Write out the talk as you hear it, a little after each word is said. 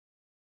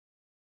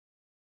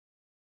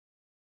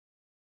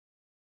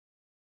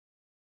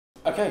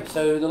Okay,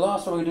 so the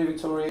last one we do,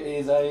 Victoria,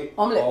 is a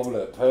omelette.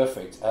 Omelette,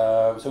 perfect.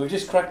 So we've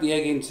just cracked the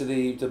egg into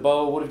the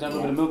bowl. What have you done?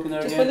 A little bit of milk in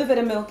there just again? Just put a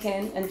bit of milk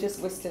in and just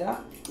whisk it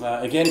up.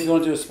 Again, if you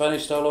want to do a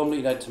Spanish style omelette,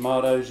 you can add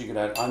tomatoes, you can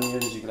add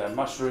onions, you can add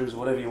mushrooms,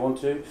 whatever you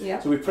want to. Yeah.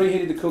 So we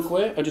preheated the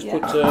cookware. I just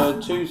put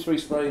 2-3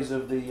 sprays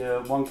of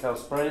the 1 cal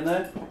spray in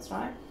there. That's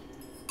right.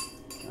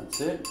 That's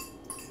it.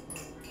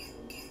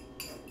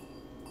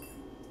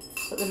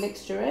 Put the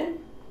mixture in.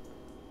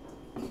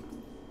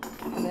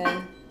 And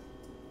then,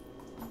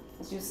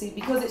 as you'll see,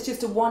 because it's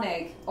just a 1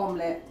 egg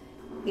omelette,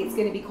 it's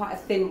going to be quite a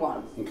thin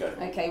one. Okay.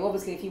 Okay, well,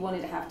 obviously if you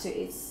wanted to have two,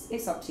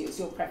 it's up to you, it's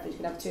your preference. You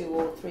can have 2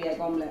 or 3 egg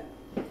omelette.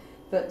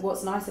 But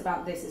what's nice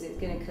about this is it's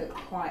going to cook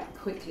quite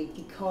quickly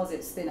because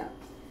it's thinner.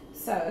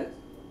 So,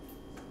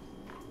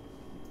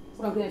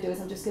 what I'm going to do is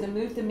I'm just going to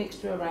move the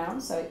mixture around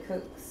so it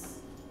cooks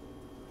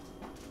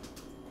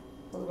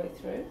all the way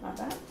through, like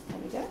that. There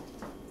we go.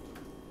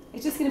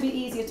 It's just going to be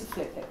easier to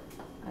flip it.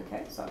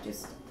 Okay, so I'll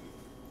just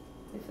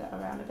move that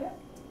around a bit.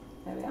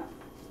 There we are.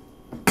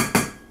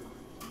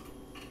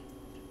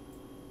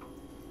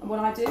 And what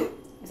I do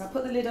is I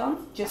put the lid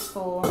on just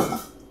for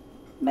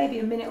maybe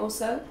a minute or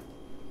so,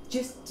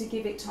 just to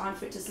give it time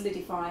for it to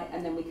solidify,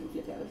 and then we can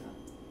flip it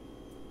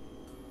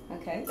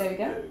over. Okay, there we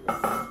go.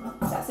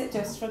 That's it,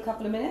 just for a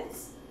couple of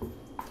minutes.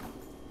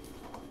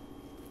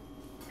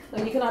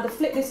 Now you can either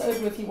flip this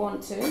over if you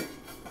want to,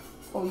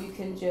 or you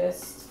can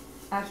just,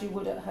 as you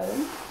would at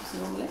home, just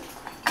normally.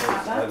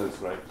 Like That looks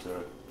great,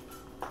 sorry.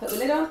 Put the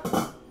lid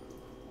on.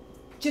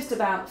 Just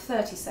about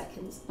 30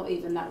 seconds, not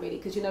even that really,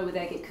 because you know with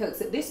egg it cooks.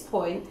 At this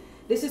point,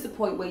 this is the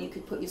point where you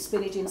could put your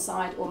spinach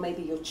inside, or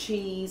maybe your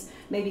cheese,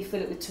 maybe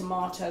fill it with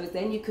tomatoes,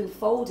 then you can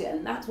fold it,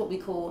 and that's what we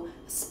call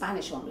a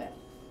Spanish omelette.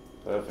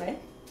 Perfect. Okay?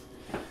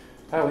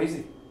 How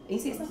easy?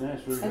 Easy, isn't it? Yeah,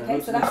 it's really Okay,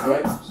 nice. so that's great.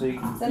 it. So you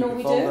can Then all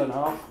we fold do- that in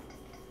half.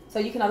 So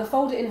you can either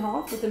fold it in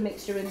half with the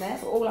mixture in there,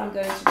 but all I'm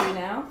going to do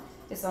now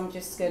is I'm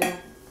just going to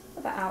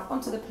put that out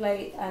onto the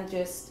plate and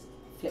just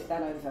flip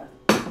that over.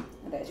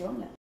 And there's your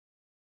omelette.